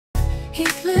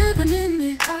He's living in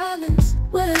the islands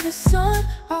where the sun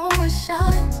always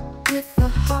shines. With a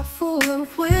heart full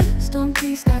of wisdom,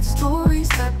 he's got stories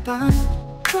that bind.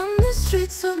 From the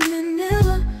streets of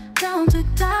Manila down to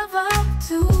Davao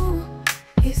too,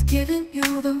 he's giving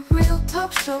you the real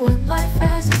talk, showing life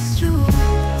as it's true.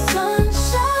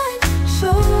 Sunshine,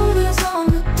 shoulders on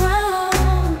the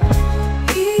ground.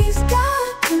 He's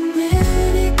got the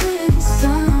nitty-gritty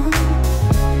sound.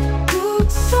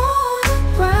 Boots on the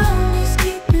ground, he's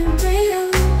keeping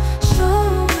real,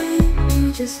 showing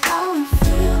you just how it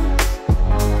feels.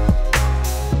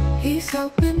 He's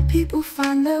helping people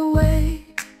find their way.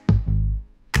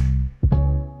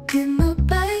 In the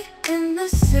bay, in the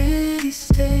city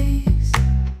stays,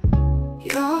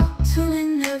 you're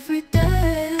tuning every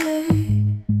day.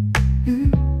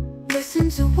 Listen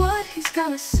to what he's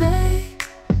gotta say.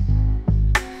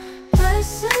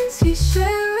 Lessons he's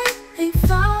sharing ain't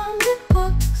found in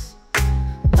books.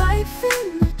 Life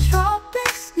in the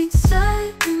tropics needs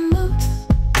second looks.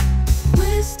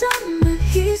 Wisdom that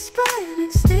he's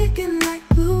spreading, sticking like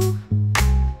glue.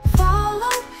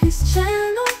 Follow his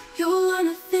channel, you'll learn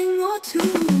a thing or two.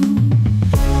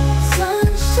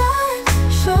 Sunshine,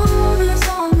 shoulders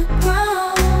on the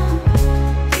ground.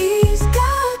 He's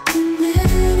got the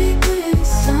nitty-gritty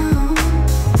sound.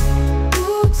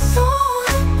 Boots on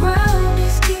the ground,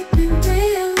 he's keeping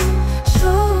real,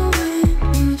 showing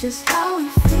you just how he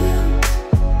feels.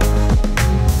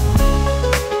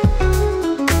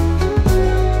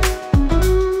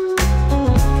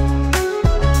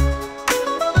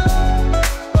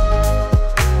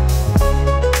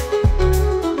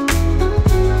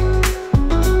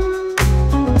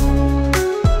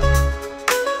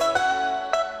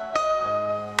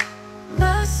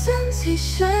 Lessons he's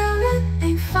sharing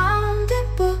ain't found in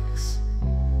books.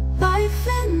 Life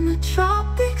in the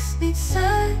tropics needs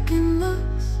second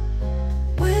looks.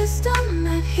 Wisdom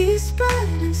that he's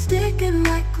spreading, sticking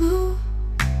like glue.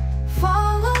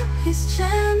 Follow his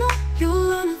channel.